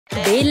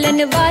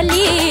बेलन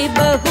वाली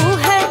बहू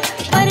है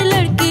पर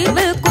लड़की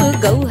बिल्कुल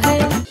गऊ है।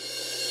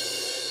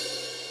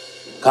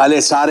 खा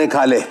ले सारे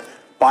खा ले,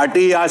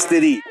 पार्टी आज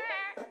तेरी।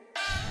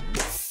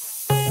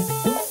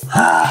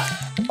 हाँ।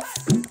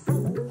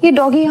 ये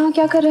डॉगी यहाँ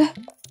क्या कर रहा है?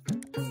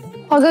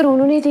 अगर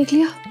उन्होंने देख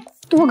लिया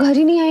तो वो घर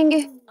ही नहीं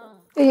आएंगे।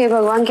 हे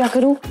भगवान, क्या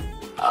करूं?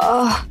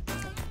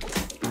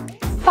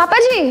 पापा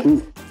जी,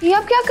 ये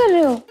आप क्या कर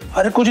रहे हो?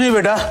 अरे कुछ नहीं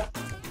बेटा,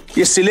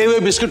 ये सिले हुए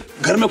बिस्किट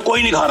घर में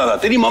कोई नहीं खा रहा था,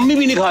 तेरी मम्मी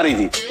भी नहीं खा रही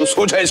थी, तो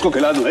सोचा इसको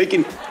खिला दूं, है कि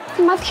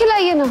नहीं? मत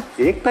खिलाइए ना।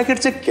 एक पैकेट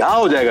से क्या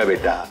हो जाएगा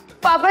बेटा?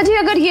 पापा जी,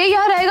 अगर ये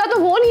यहाँ रहेगा तो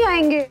वो नहीं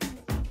आएंगे।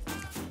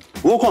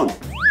 वो कौन?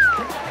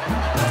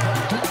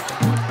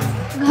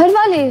 घर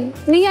वाले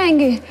नहीं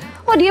आएंगे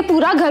और ये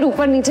पूरा घर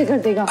ऊपर नीचे कर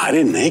देगा।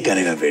 अरे नहीं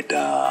करेगा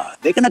बेटा,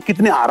 देखना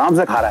कितने आराम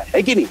से खा रहा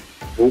है कि नहीं?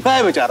 भूखा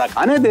है बेचारा,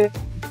 खाने दे।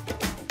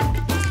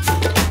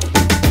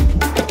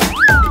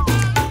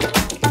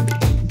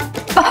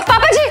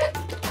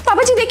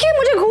 पापा जी देखिए,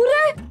 मुझे घूर रहा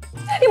है,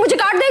 ये मुझे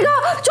काट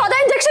देगा। 14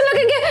 इंजेक्शन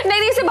लगेंगे।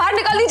 नहीं, इसे बाहर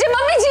निकाल दीजिए।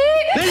 मम्मी जी,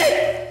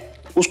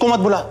 नहीं, उसको मत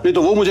बुला, नहीं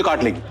तो वो मुझे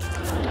काट लेगी।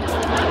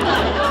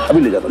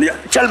 अभी ले जा, ले जा।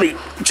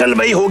 चल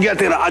भाई हो गया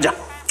तेरा, आजा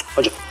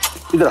आजा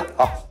इधर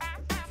आ।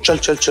 चल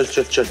चल चल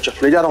चल चल चल,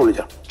 ले जा रहा हूँ, ले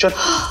जा, चल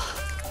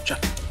चल।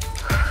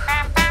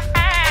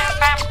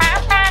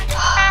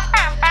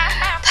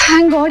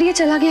 थैंक गॉड ये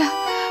चला गया,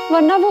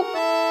 वरना वो,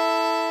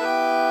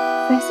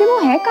 वैसे वो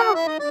है कहाँ?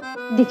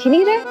 दिख ही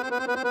नहीं रहे।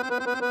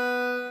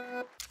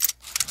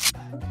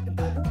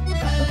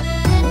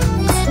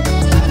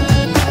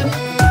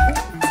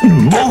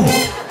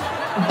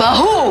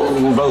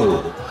 बहू,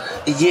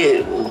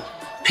 ये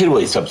फिर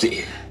वही सब्जी।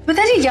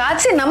 पिताजी याद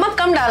से नमक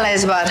कम डाला है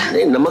इस बार।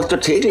 नहीं, नमक तो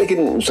ठीक,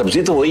 लेकिन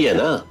सब्जी तो वही है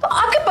ना। तो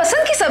आपके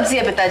पसंद की सब्जी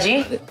है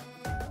पिताजी।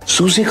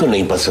 सूजी को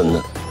नहीं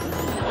पसंद।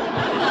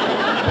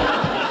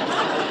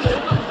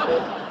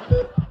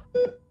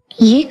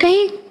 ये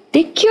कहीं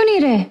दिख क्यों नहीं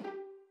रहे?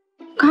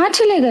 कहाँ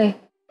चले गए?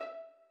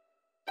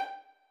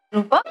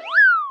 रूपा,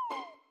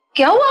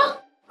 क्या हुआ?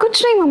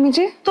 कुछ नहीं मम्मी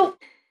जी। तो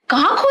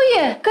कहाँ खोई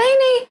है? कहीं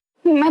नहीं,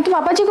 मैं तो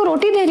पापा जी को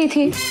रोटी दे रही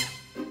थी।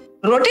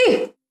 रोटी?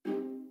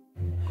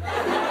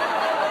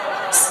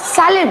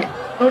 सैलेड।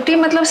 रोटी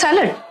मतलब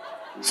सैलेड?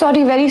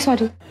 Sorry, very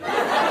sorry.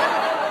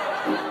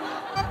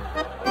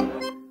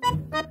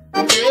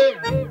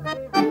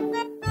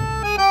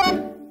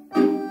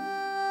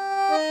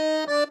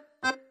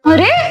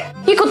 अरे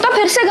ये कुत्ता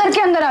फिर से घर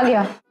के अंदर आ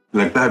गया।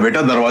 लगता है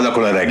बेटा दरवाजा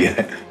खुला रह गया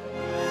है।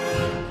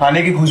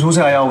 खाने की खुशबू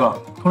से आया होगा,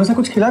 थोड़ा सा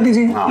कुछ खिला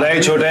दीजिए।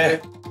 नहीं छोटे,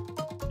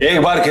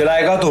 एक बार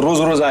खिलाएगा तो रोज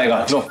रोज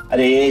आएगा। लो।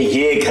 अरे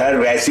ये घर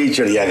वैसे ही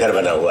चिड़ियाघर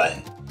बना हुआ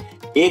है,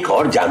 एक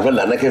और जानवर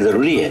लाना क्या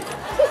जरूरी है?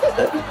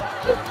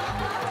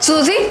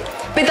 सूजी,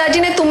 पिताजी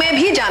ने तुम्हें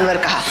भी जानवर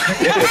कहा।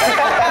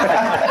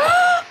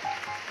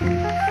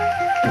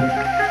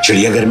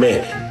 चिड़ियाघर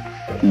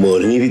में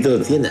मोरनी भी तो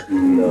होती है ना।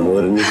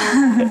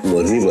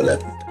 मोरनी बोला।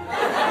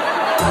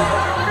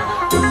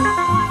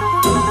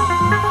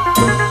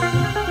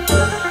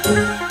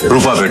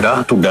 रूपा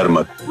बेटा तू डर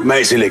मत, मैं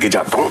इसे लेके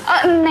जाता हूँ।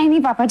 नहीं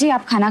नहीं पापा जी,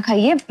 आप खाना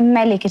खाइए,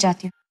 मैं लेके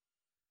जाती हूँ।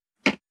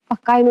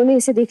 पक्का इन्होंने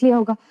इसे देख लिया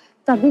होगा,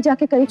 तभी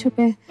जाके कहीं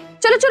छुपे हैं।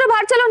 चलो चलो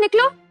बाहर चलो,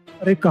 निकलो।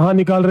 अरे कहाँ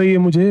निकाल रही है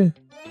मुझे?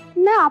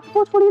 मैं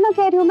आपको थोड़ी ना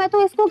कह रही हूँ, मैं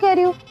तो इसको कह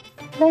रही हूँ।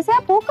 वैसे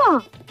आप हो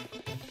कहाँ?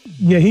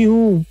 यही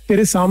हूँ,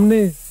 तेरे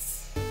सामने।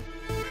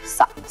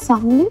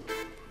 सामने?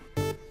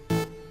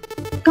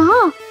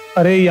 कहाँ?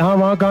 अरे यहाँ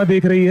वहाँ कहाँ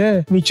देख रही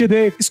है? नीचे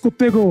देख इस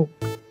कुत्ते को।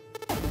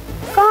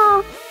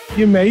 कहाँ?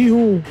 ये मैं ही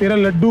हूँ, तेरा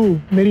लड्डू।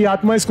 मेरी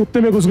आत्मा इस कुत्ते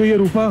में घुस गई है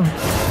रूपा।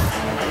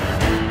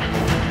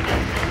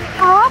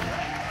 आप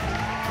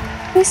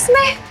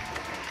इसमें?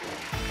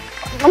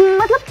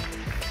 मतलब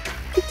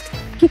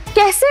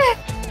कैसे?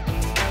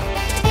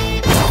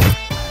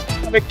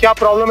 अबे क्या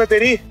प्रॉब्लम है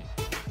तेरी?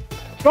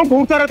 क्यों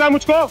ढूंढता रहता है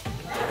मुझको?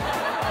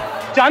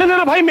 जाने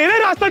देना भाई, मेरे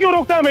रास्ता क्यों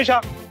रोकता है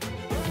हमेशा?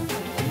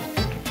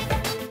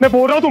 मैं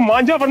बोल रहा हूँ तू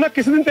मान जा, वरना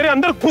किसी दिन तेरे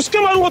अंदर घुस के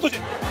मारूंगा तुझे।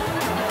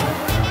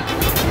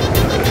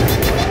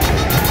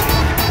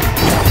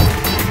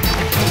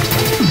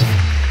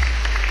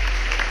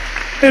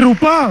 ए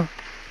रूपा,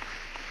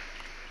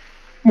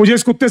 मुझे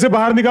इस कुत्ते से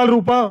बाहर निकाल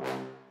रूपा।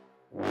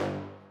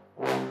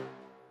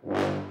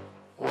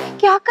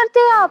 क्या करते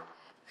हैं आप?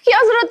 क्या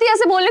जरूरत है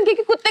ऐसे बोलने की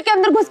कि कुत्ते के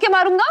अंदर घुस के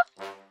मारूंगा?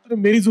 अरे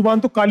मेरी जुबान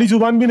तो काली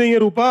जुबान भी नहीं है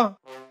रूपा।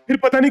 फिर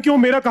पता नहीं क्यों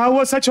मेरा कहा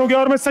हुआ सच हो गया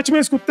और मैं सच में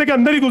इस कुत्ते के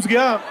अंदर ही घुस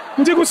गया।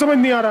 मुझे कुछ समझ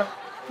नहीं आ रहा।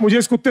 मुझे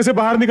इस कुत्ते से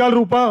बाहर निकाल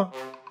रूपा।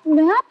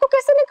 मैं आपको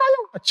कैसे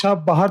निकालूं? अच्छा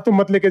बाहर तो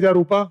मत लेके जा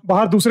रूपा,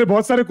 बाहर दूसरे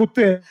बहुत सारे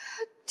कुत्ते हैं।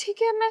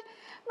 ठीक है, मैं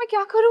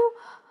क्या करूं?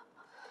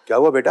 क्या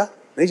हुआ बेटा,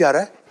 नहीं जा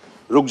रहा है?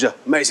 रुक जा,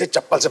 मैं इसे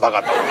चप्पल से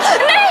भगाता हूँ।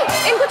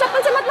 नहीं, इनको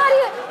चप्पल से मत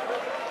मारिए।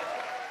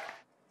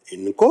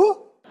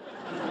 इनको?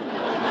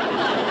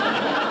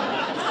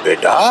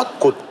 बेटा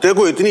कुत्ते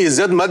को इतनी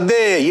इज्जत मत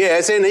दे, ये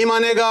ऐसे नहीं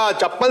मानेगा,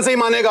 चप्पल से ही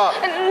मानेगा।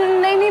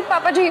 नहीं नहीं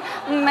पापा जी,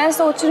 मैं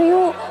सोच रही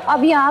हूँ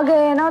अभी आ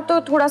गए हैं ना तो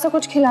थोड़ा सा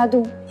कुछ खिला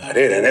दूं।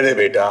 अरे रहने दे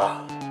बेटा,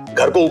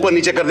 घर को ऊपर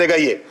नीचे कर देगा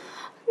ये।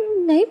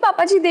 नहीं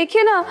पापा जी,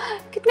 देखिए ना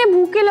कितने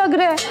भूखे लग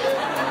रहे हैं।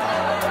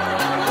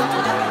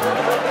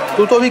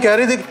 तू तो अभी कह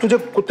रही थी तुझे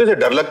कुत्ते से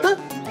डर लगता है।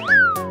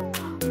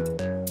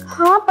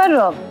 हाँ पर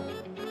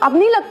अब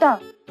नहीं लगता,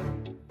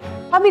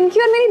 अब इनकी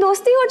और मेरी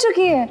दोस्ती हो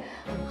चुकी है।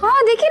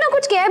 हाँ देखिए ना,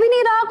 कुछ कह भी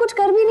नहीं रहा, कुछ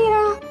कर भी नहीं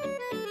रहा।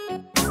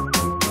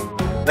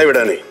 नहीं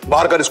बेटा नहीं,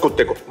 बाहर कर इस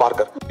कुत्ते को, बाहर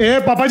कर। ए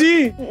पापा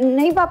जी।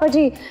 नहीं पापा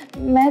जी,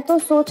 मैं तो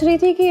सोच रही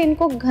थी कि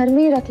इनको घर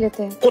में ही रख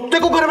लेते हैं। कुत्ते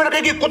को घर में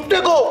रखेगी? कुत्ते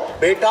को?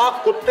 बेटा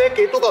कुत्ते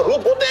केतु का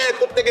रूप होते हैं,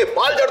 कुत्ते के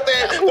बाल झड़ते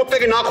हैं, कुत्ते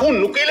के नाखून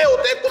नुकीले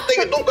होते हैं, कुत्ते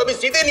की दुम कभी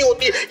सीधे नहीं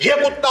होती।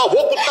 ये कुत्ता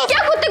वो कुत्ता।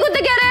 क्या कुत्ते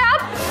कुत्ते कह रहे हैं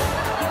आप?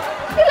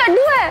 ये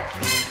लड्डू है।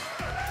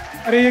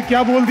 अरे ये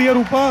क्या बोल दिया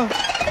रूपा?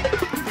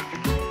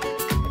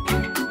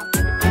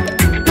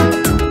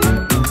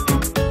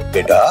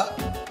 बेटा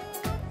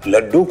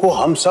लड्डू को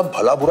हम सब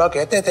भला बुरा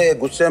कहते थे,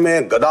 गुस्से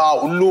में गधा,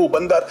 उल्लू,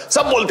 बंदर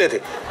सब बोलते थे,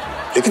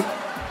 लेकिन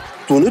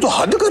तूने तो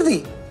हद कर दी।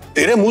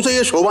 तेरे मुंह से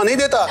ये शोभा नहीं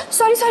देता।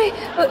 सॉरी सॉरी,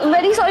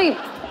 वेरी सॉरी,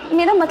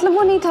 मेरा मतलब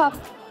वो नहीं था।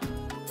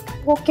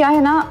 वो क्या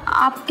है ना,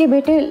 आपके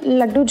बेटे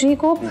लड्डू जी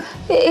को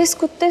इस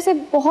कुत्ते से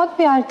बहुत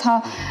प्यार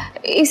था,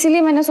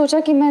 इसीलिए मैंने सोचा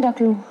कि मैं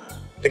रख लूं।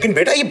 लेकिन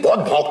बेटा ये बहुत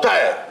भौंकता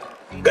है,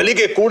 गली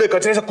के कूड़े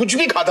कचरे से कुछ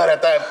भी खाता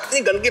रहता है, इतनी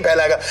गंदगी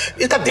फैलाएगा,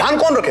 इसका ध्यान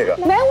कौन रखेगा?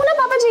 मैं हूं ना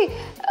पापा जी,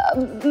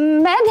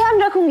 मैं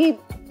ध्यान रखूंगी।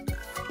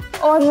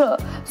 और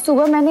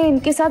सुबह मैंने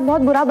इनके साथ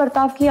बहुत बुरा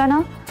बर्ताव किया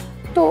ना,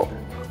 तो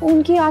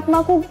उनकी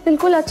आत्मा को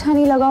बिल्कुल अच्छा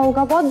नहीं लगा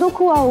होगा, बहुत दुख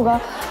हुआ होगा।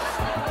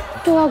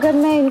 तो अगर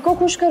मैं इनको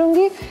खुश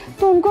करूंगी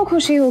तो उनको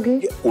खुशी होगी।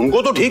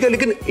 उनको तो ठीक है,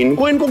 लेकिन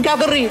इनको क्या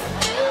कर रही है?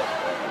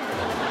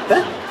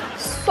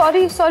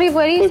 सॉरी सॉरी,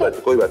 वेरी कोई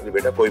बात नहीं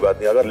बेटा, कोई बात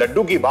नहीं। अगर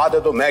लड्डू की बात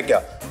है तो मैं क्या,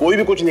 कोई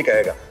भी कुछ नहीं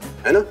कहेगा,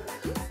 है ना?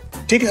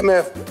 ठीक है,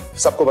 मैं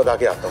सबको बता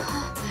के आता हूँ।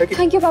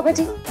 थैंक यू पापा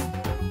जी।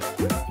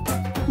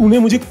 उन्हें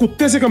मुझे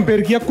कुत्ते से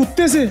कंपेयर किया,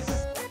 कुत्ते से।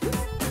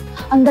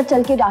 अंदर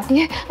चल के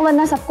डांटिए,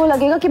 वरना सबको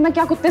लगेगा कि मैं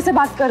क्या कुत्ते से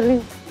बात कर रही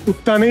हूँ।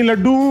 कुत्ता नहीं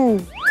Laddu.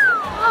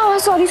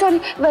 Sorry sorry,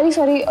 very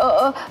sorry.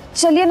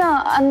 चलिए ना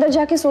अंदर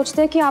जाके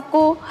सोचते हैं कि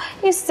आपको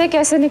इससे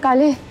कैसे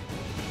निकाले।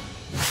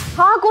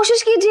 हाँ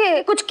कोशिश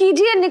कीजिए, कुछ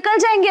कीजिए, निकल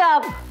जाएंगे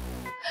आप।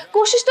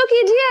 कोशिश तो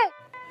कीजिए।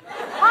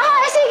 हाँ हाँ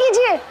ऐसे ही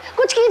कीजिए,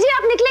 कुछ कीजिए,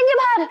 आप निकलेंगे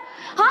बाहर।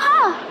 हाँ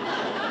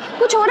हाँ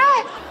कुछ हो रहा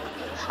है,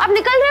 आप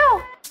निकल रहे हो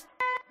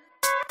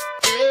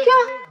क्या?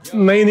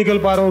 नहीं निकल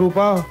पा रहा हूँ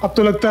रूपा, अब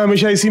तो लगता है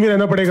हमेशा इसी में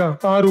रहना पड़ेगा।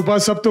 हाँ रूपा,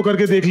 सब तो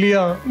करके देख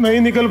लिया, नहीं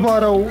निकल पा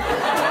रहा हूँ।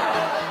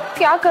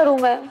 क्या करूं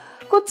मैं,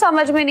 कुछ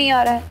समझ में नहीं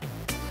आ रहा है।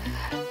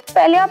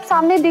 पहले आप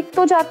सामने दिख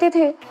तो जाते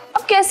थे,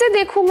 अब कैसे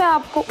देखूं मैं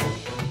आपको?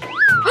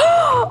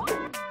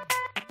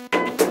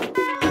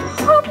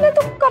 आपने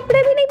तो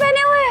कपड़े भी नहीं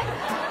पहने हुए,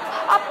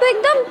 आप तो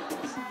एकदम।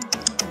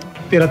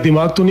 तेरा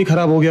दिमाग तो नहीं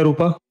खराब हो गया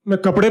रूपा? मैं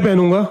कपड़े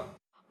पहनूंगा।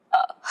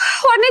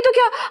 और नहीं तो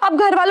क्या, आप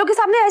घर वालों के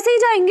सामने ऐसे ही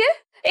जाएंगे?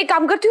 एक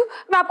काम करती हूँ,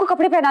 मैं आपको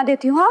कपड़े पहना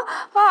देती हूँ।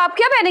 हाँ आप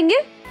क्या पहनेंगे?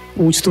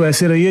 पूछ तो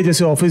ऐसे रही है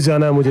जैसे ऑफिस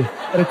जाना है मुझे।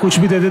 अरे कुछ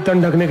भी दे दे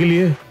तन ढकने के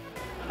लिए।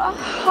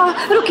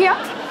 हाँ रुकिए,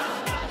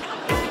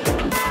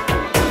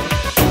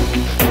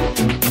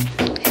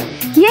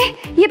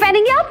 ये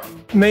पहनेंगे आप?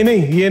 नहीं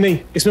नहीं ये नहीं,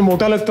 इसमें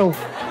मोटा लगता हूँ।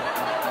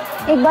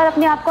 एक बार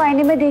अपने आप को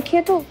आईने में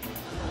देखिए तो।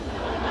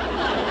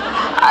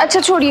 अच्छा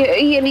छोड़िए,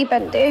 ये नहीं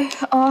पहनते।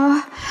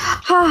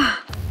 हाँ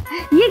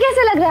ये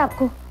कैसे लग रहा है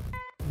आपको?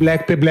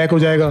 ब्लैक पे ब्लैक हो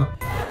जाएगा।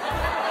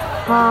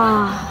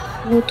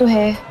 हाँ वो तो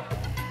है,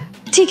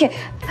 ठीक है।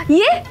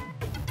 ये?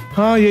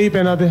 हाँ यही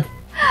पहना दे।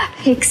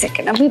 एक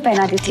सेकेंड, अभी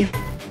पहना देती हूँ।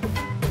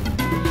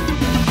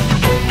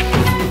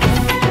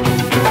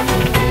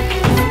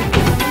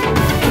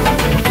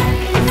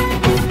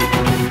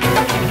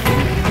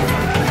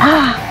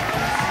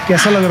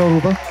 कैसा लग रहा हूँ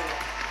रूपा?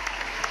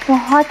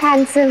 बहुत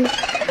हैंडसम।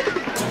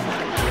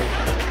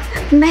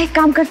 मैं एक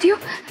काम करती हूँ,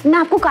 मैं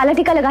आपको काला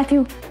टीका लगाती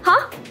हूँ।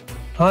 हाँ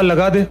हाँ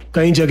लगा दे,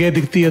 कहीं जगह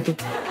दिखती है तो।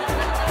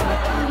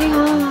 अरे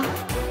हाँ,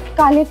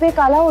 काले पे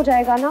काला हो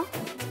जाएगा ना,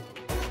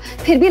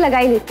 फिर भी लगा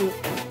ही लेती हूँ।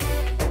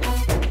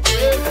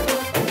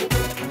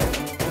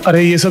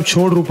 अरे ये सब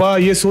छोड़ रूपा,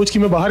 ये सोच कि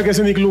मैं बाहर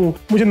कैसे निकलूं।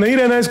 मुझे नहीं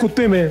रहना है इस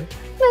कुत्ते में।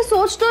 मैं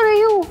सोच तो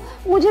रही हूँ,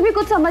 मुझे भी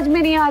कुछ समझ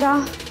में नहीं आ रहा,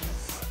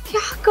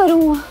 क्या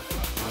करूँ?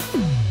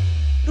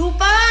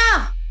 रूपा!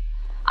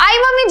 आई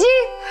मम्मी जी,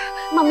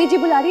 मम्मी जी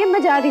बुला रही है,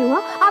 मैं जा रही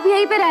हूँ। आप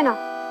यहीं पे रहना।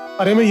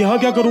 अरे मैं यहाँ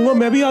क्या करूंगा,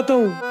 मैं भी आता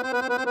हूँ।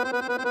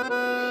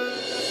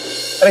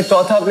 अरे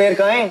चौथा प्लेयर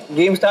कहाँ है?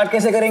 गेम स्टार्ट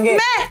कैसे करेंगे?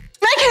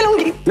 मैं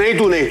खेलूंगी। नहीं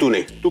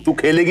तू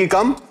खेलेगी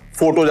कम,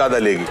 फोटो ज्यादा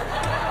लेगी।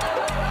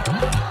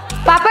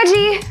 पापा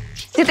जी,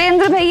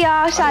 जितेंद्र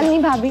भैया, शालिनी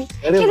भाभी,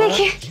 ये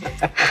देखिए।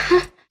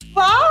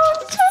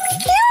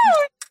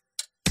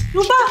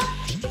 रूपा,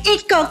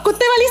 एक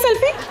कुत्ते वाली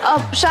सेल्फी।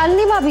 अब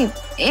शालिनी भाभी,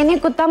 इन्हें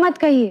कुत्ता मत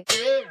कहिए,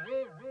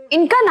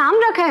 इनका नाम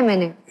रखा है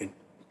मैंने,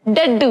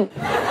 डड्डू।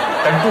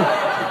 डड्डू?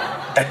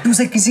 डड्डू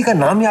से किसी का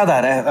नाम याद आ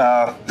रहा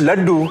है,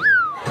 लड्डू।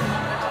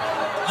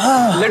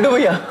 हाँ लड्डू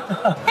भैया।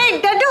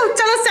 डड्डू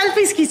चलो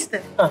सेल्फीज खींचते।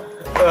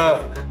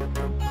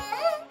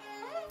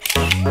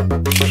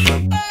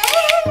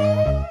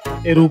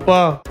 ए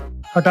रूपा,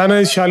 हटाना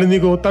इस शालिनी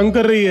को, तंग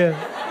कर रही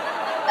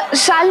है।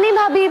 शालिनी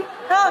भाभी,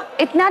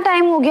 इतना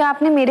टाइम हो गया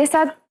आपने मेरे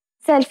साथ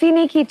सेल्फी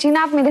नहीं खींची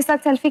ना, आप मेरे साथ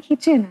सेल्फी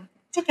खींचिए ना।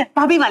 ठीक है,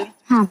 भाभी वाली।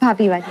 हाँ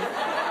भाभी वाली।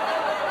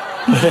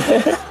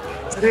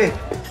 अरे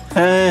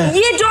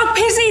ये जॉक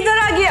फिर से इधर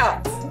आ गया।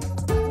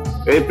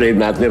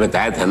 प्रेमनाथ ने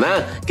बताया था ना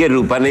कि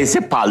रूपा ने इसे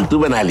पालतू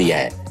बना लिया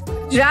है।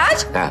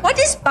 राज, व्हाट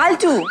इज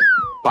पालतू?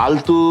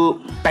 पालतू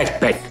पेट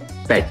पेट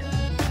पेट।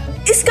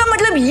 इसका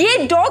मतलब ये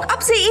डॉग अब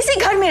से इसी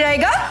घर में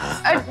रहेगा?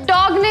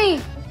 डॉग नहीं,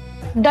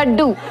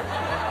 डड्डू।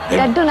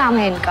 डड्डू नाम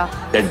है इनका।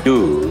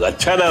 डड्डू,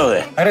 अच्छा नाम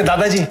है। अरे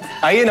दादाजी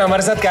आइए ना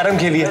हमारे साथ कैरम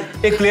खेलिए,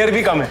 एक प्लेयर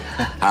भी कम है।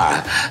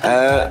 हाँ,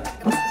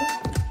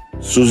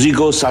 सूजी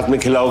को साथ में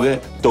खिलाओगे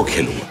तो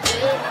खेलूंगा,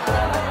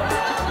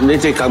 नहीं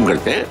तो एक काम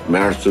करते हैं,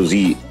 मैं और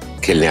सूजी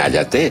खेलने आ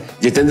जाते हैं,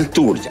 जितेंद्र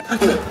तू उड़ जा।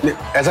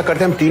 ऐसा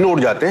करते हैं हम तीनों उड़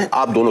जाते हैं,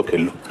 आप दोनों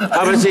खेल लो।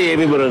 हाँ वैसे ये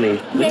भी बुरा नहीं।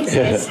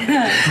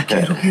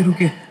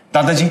 रुकिए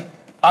दादाजी,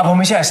 आप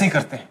हमेशा ऐसे ही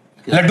करते हैं।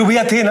 लड्डू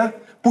भैया थे ना,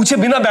 पूछे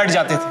बिना बैठ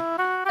जाते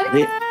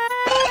थे।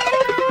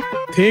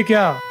 थे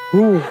क्या?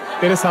 हूँ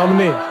तेरे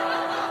सामने।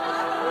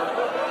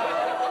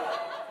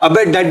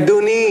 अबे डड्डू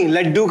नहीं,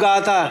 लड्डू कहा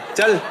था।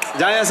 चल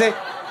जा यहाँ से।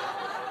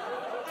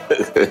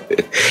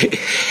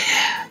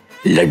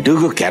 लड्डू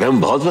को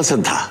कैरम बहुत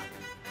पसंद था,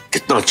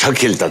 कितना अच्छा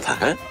खेलता था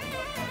है?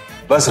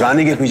 बस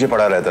रानी के पीछे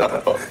पड़ा रहता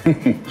था।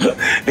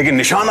 लेकिन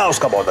निशाना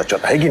उसका बहुत अच्छा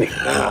था, है कि नहीं?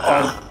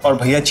 और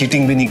भैया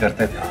चीटिंग भी नहीं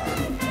करते थे।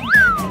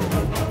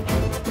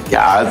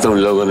 क्या तुम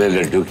लोगों ने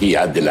लड्डू की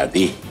याद दिला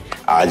दी,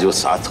 आज वो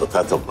साथ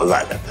होता तो मजा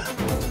आ जाता।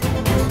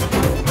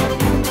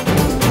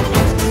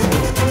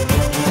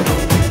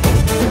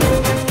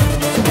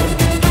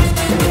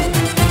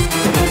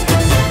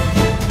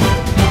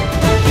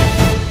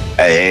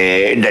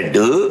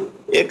 डड्डू,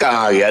 ये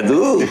कहाँ आ गया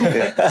तू?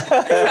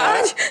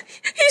 राज,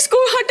 इसको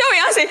हटाओ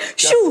यहाँ से।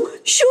 शू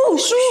शू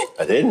शू।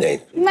 अरे नहीं,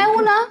 मैं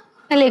हूं ना,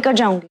 मैं लेकर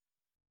जाऊंगी।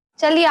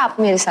 चलिए आप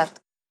मेरे साथ।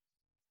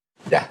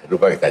 जा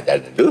रूपा के साथ जा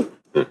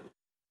डड्डू।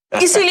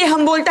 इसीलिए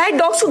हम बोलता है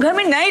डॉग्स को घर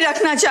में नहीं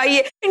रखना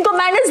चाहिए, इनको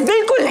मैनर्स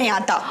बिल्कुल नहीं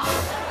आता।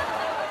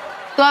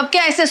 तो अब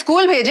क्या ऐसे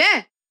स्कूल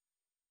भेजें?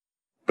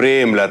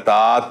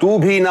 प्रेमलता तू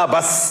भी ना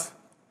बस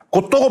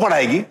कुत्तों को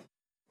पढ़ाएगी?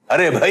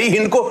 अरे भाई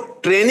इनको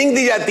ट्रेनिंग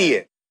दी जाती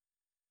है।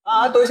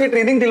 हाँ तो इसे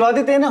ट्रेनिंग दिलवा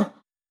देते हैं ना,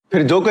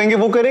 फिर जो कहेंगे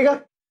वो करेगा।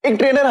 एक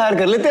ट्रेनर हायर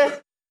कर लेते हैं।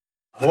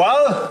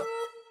 वाह,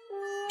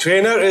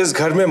 ट्रेनर इस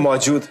घर में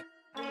मौजूद है।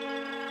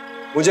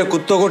 मुझे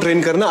कुत्तों को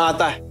ट्रेन करना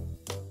आता है।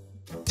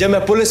 जब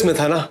मैं पुलिस में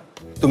था ना,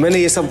 तो मैंने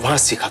ये सब वहां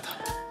सीखा था।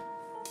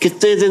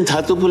 कितने दिन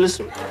था तू पुलिस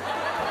में?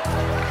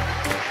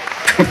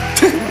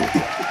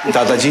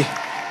 दादाजी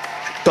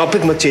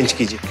टॉपिक मत चेंज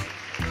कीजिए।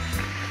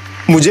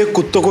 मुझे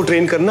कुत्तों को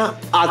ट्रेन करना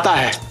आता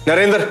है।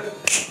 नरेंद्र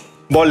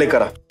बॉल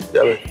लेकर आ।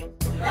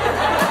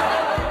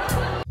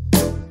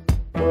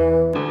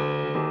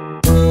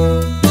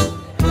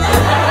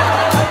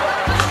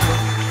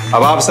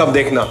 अब आप सब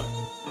देखना,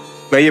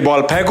 मैं ये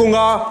बॉल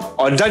फेंकूंगा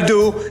और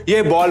डड्डू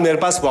ये बॉल मेरे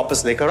पास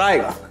वापस लेकर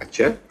आएगा।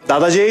 अच्छा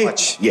दादाजी,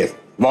 यस,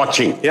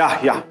 वॉचिंग। या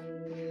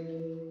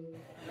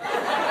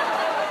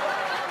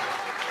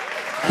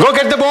गो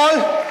get the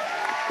ball.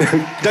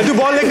 Daddu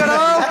ball लेकर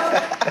आओ।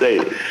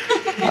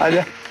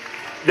 आजा।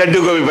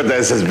 डड्डू को भी पता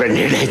है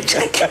सस्पेंडेड है।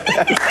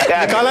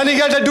 निकाला नहीं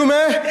गया डड्डू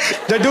में।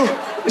 डड्डू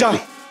जा,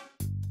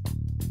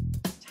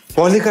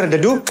 बॉल लेकर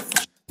डड्डू।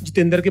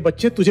 जितेंद्र के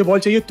बच्चे, तुझे बॉल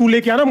चाहिए, तू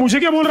लेके आना, मुझे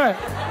क्या बोल रहा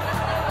है?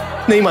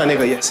 नहीं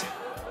मानेगा ये ऐसे।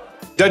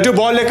 डड्डू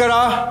बॉल लेकर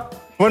आ,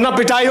 वरना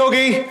पिटाई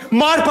होगी,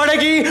 मार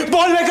पड़ेगी।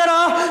 बॉल लेकर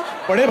आ।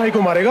 बड़े भाई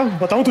को मारेगा?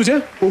 बताऊं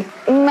तुझे?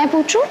 मैं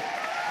पूछूं?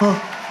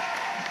 हाँ।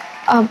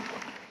 अब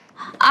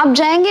आप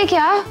जाएंगे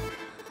क्या?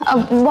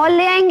 अब बॉल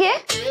ले आएंगे?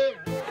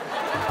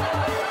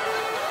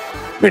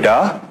 बेटा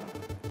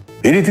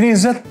फिर इतनी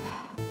इज्जत?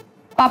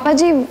 पापा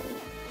जी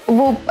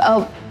वो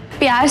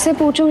प्यार से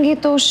पूछूंगी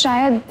तो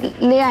शायद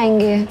ले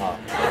आएंगे।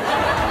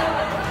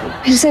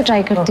 फिर से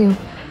ट्राई करती हूँ।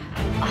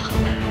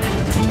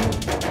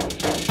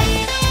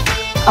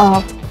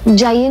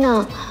 जाइए ना,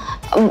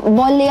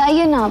 बॉल ले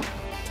आइए ना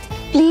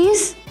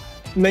प्लीज।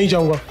 नहीं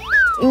जाऊंगा।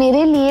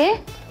 मेरे लिए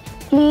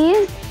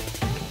प्लीज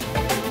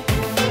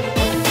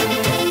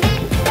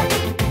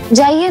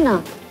जाइए ना।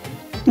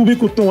 तू भी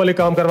कुत्तों वाले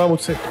काम करवा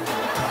मुझसे।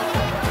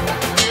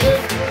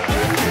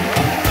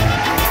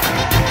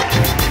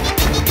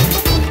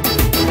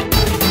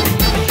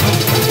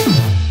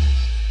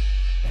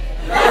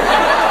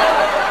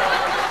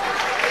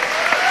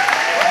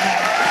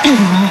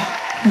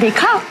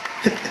 देखा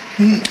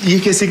ये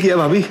कैसे किया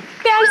भाभी?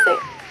 प्यार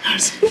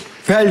से।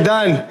 Well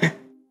done.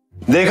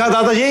 देखा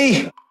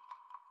दादाजी,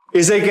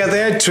 इसे कहते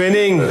हैं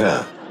training.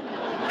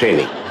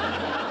 Training.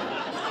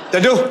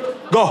 Daddu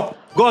go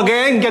go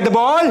again, get the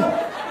ball.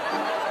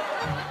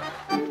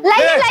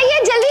 लाइए लाइए,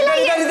 जल्दी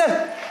लाइए।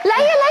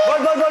 लाइए लाइए। Ball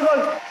ball ball ball.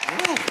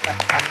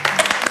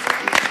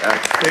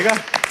 देखा?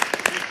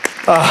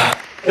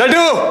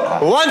 डड्डू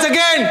once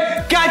again,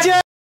 catch it.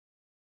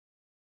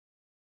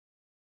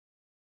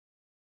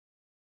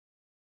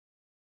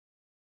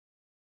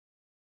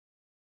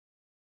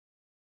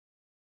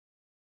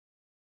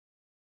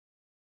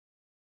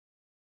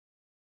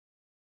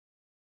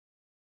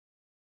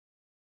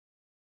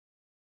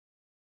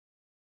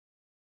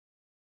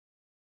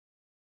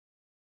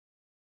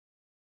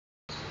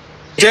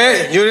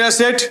 Junior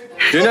sit.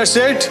 Junior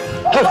sit.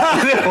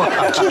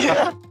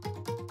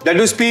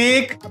 Dadu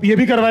speak. ये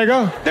भी करवाएगा?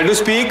 Dadu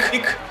speak.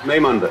 नहीं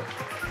मान रहा।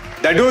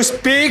 डड्डू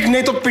स्पीक,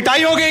 नहीं तो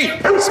पिटाई हो गई।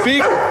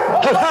 स्पीक।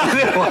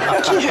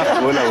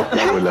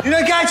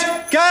 बोला कैच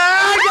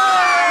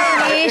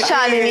कैच।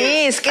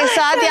 शालिनी इसके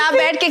साथ यहाँ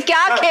बैठ के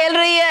क्या खेल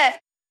रही है?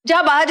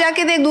 जा बाहर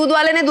जाके देख, दूध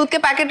वाले ने दूध के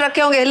पैकेट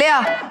रखे होंगे, ले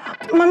आ।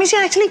 मम्मी जी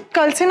एक्चुअली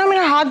कल से ना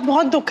मेरा हाथ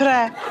बहुत दुख रहा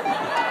है।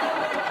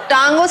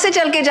 टांगों से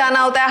चल के जाना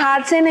होता है,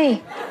 हाथ से नहीं।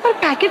 पर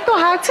पैकेट तो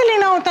हाथ से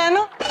लेना होता है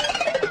ना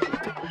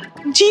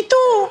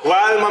जीतू।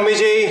 वेल मम्मी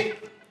जी,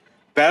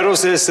 पैरों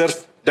से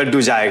सिर्फ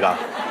डड्डू जाएगा।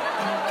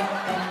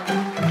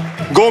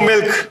 गो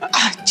milk.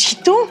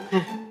 Jitu,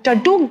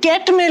 Daddu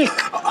get milk.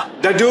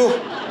 Daddu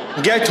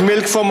get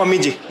milk for mummy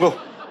जी। गो।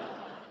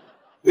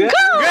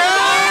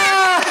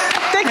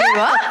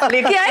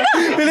 लेके आएगा।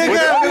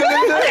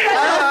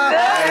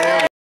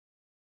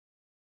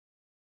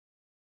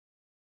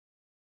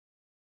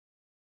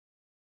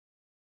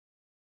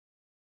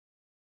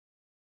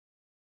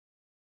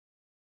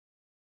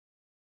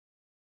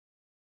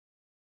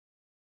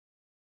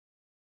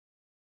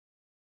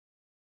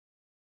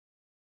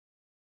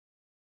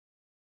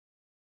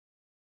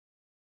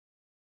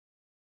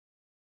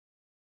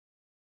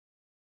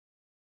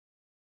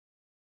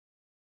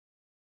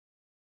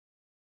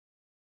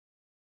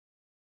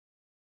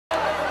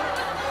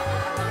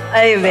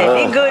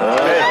 Very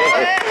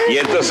good.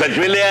 ये तो सच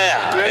में ले आया।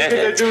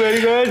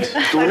 Very good.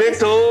 तूने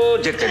तो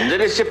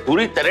जितेंद्र से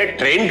पूरी तरह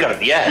ट्रेन कर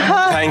दिया है।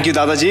 थैंक यू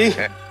दादाजी।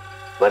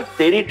 पर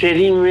तेरी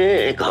ट्रेनिंग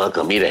में कहाँ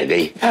कमी रह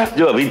गई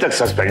जो अभी तक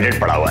सस्पेंडेड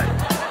पड़ा हुआ है?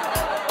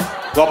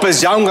 वापस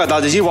जाऊंगा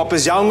दादाजी,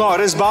 वापस जाऊंगा,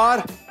 और इस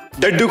बार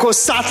डड्डू को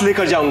साथ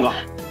लेकर जाऊंगा।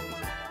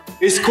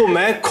 इसको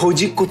मैं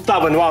खोजी कुत्ता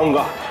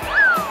बनवाऊंगा।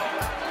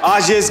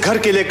 आज ये इस घर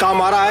के लिए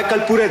काम आ रहा है, कल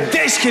पूरे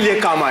देश के लिए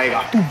काम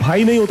आएगा। तू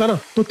भाई नहीं होता ना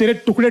तो तेरे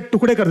टुकड़े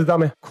टुकड़े कर देता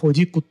मैं।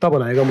 खोजी कुत्ता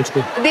बनाएगा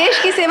मुझको। देश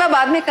की सेवा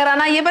बाद में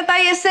कराना। ये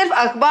बताइए, सिर्फ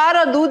अखबार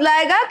और दूध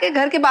लाएगा कि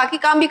घर के बाकी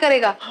काम भी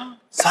करेगा?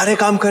 सारे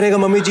काम करेगा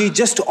मम्मी जी,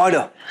 जस्ट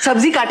ऑर्डर।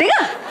 सब्जी काटेगा?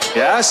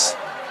 यस।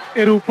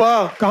 ए रूपा,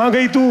 कहाँ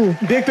गई तू?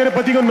 देख तेरे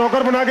पति को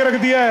नौकर बना के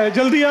रख दिया है,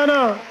 जल्दी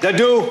आना।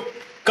 डड्डू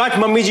कट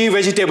मम्मी जी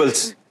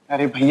वेजिटेबल्स।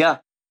 अरे भैया,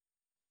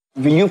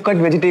 will you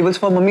cut vegetables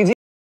for mummy जी?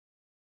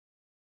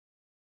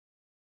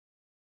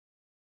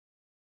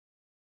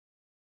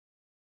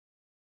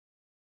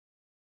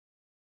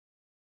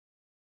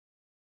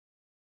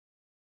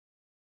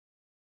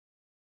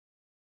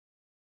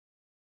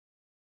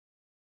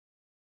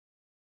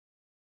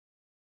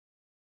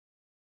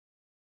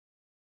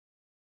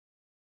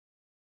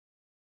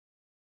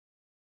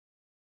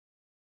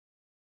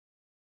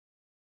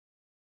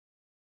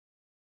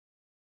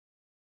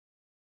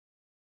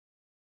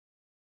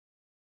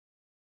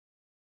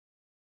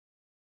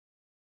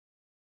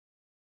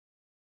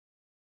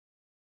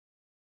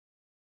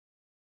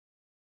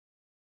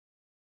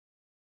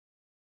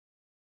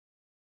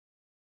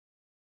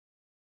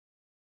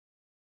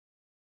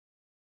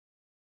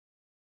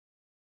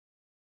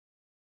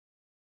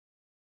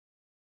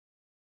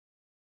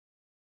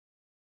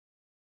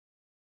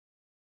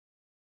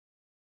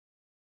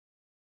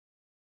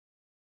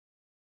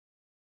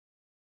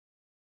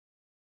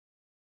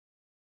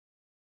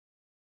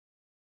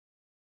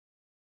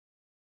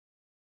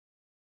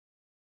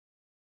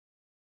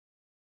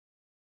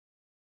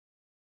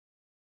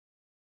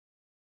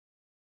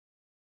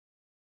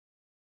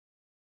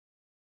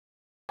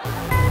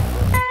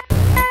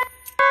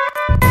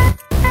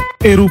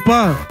 ए रूपा,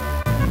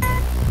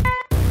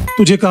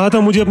 तुझे कहा था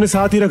मुझे अपने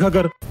साथ ही रखा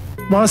कर।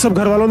 वहां सब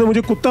घर वालों ने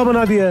मुझे कुत्ता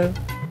बना दिया है।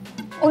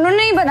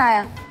 उन्होंने ही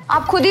बनाया,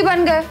 आप खुद ही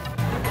बन गए।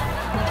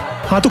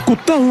 हाँ तो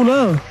कुत्ता हूं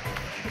ना।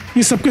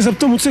 ये सबके सब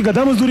तो मुझसे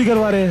गधा मजदूरी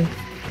करवा रहे हैं।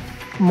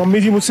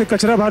 मम्मी जी मुझसे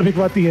कचरा बाहर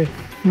भिजवाती है,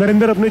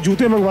 नरेंद्र अपने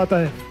जूते मंगवाता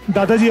है,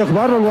 दादाजी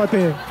अखबार मंगवाते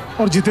हैं,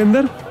 और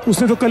जितेंद्र,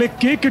 उसने तो कल एक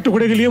केक के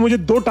टुकड़े के लिए मुझे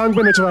 2 टांग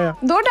पे नचवाया।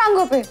 2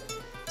 टांगों पे?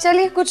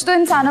 चलिए, कुछ तो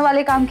इंसानों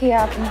वाले काम किए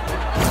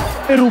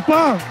आपने। ए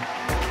रूपा,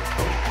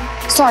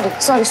 sorry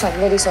sorry sorry,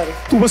 very sorry.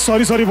 तू बस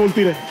सॉरी सॉरी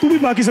बोलती रहे। तू भी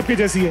बाकी सबके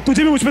जैसी है,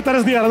 तुझे भी मुझ पे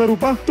तरस नहीं आ रहा था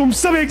रूपा। तुम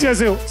सब एक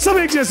जैसे हो, सब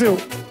एक जैसे हो।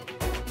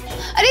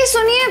 अरे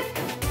सुनिए,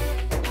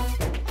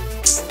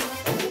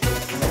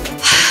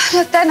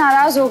 लगता है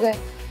नाराज हो गए।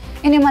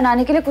 इन्हें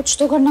मनाने के लिए कुछ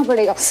तो करना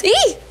पड़ेगा। अब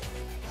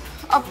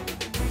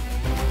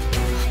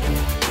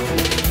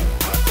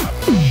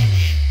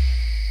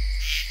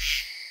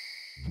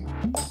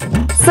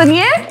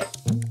सुनिए,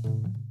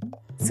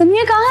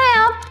 सुनिए, कहाँ हैं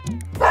आप?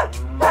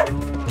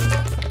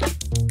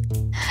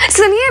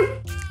 सुनिए,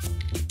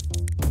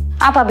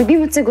 आप अभी भी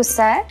मुझसे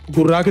गुस्सा है?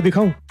 गुर्रा के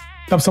दिखाऊं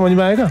तब समझ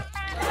में आएगा।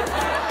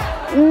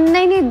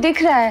 नहीं नहीं,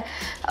 दिख रहा है।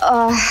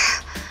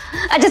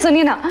 अच्छा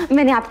सुनिए ना,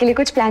 मैंने आपके लिए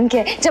कुछ प्लान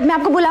किया है। जब मैं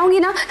आपको बुलाऊंगी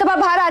ना, तब आप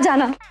बाहर आ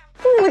जाना।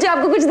 मुझे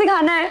आपको कुछ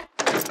दिखाना है।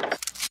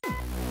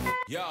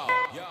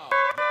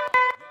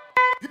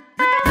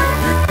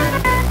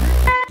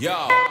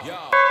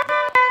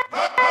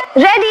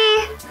 रेडी?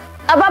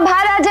 अब आप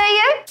बाहर आ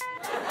जाइए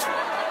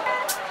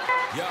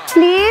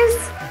प्लीज।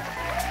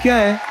 क्या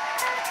है?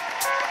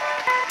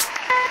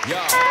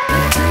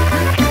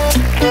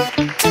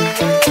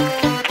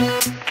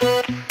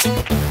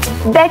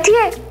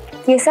 बैठिए,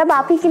 ये सब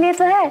आप ही के लिए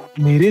तो है।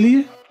 मेरे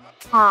लिए?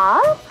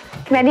 हाँ,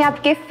 मैंने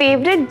आपके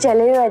फेवरेट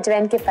जले हुए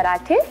अजवाइन के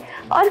पराठे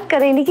और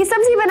करेले की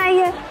सब्जी बनाई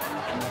है।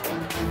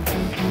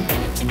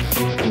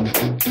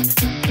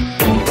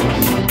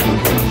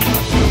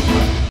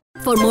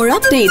 For more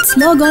updates,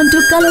 log on to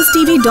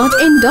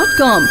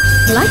colorstv.in.com.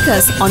 Like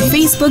us on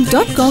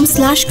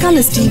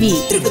facebook.com/colorstv.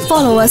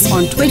 Follow us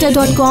on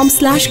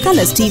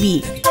twitter.com/colorstv.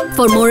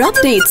 For more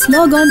updates,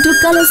 log on to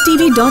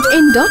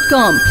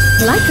colorstv.in.com.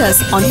 Like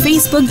us on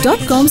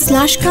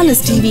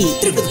facebook.com/colorstv.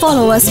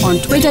 Follow us on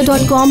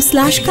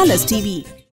twitter.com/colorstv.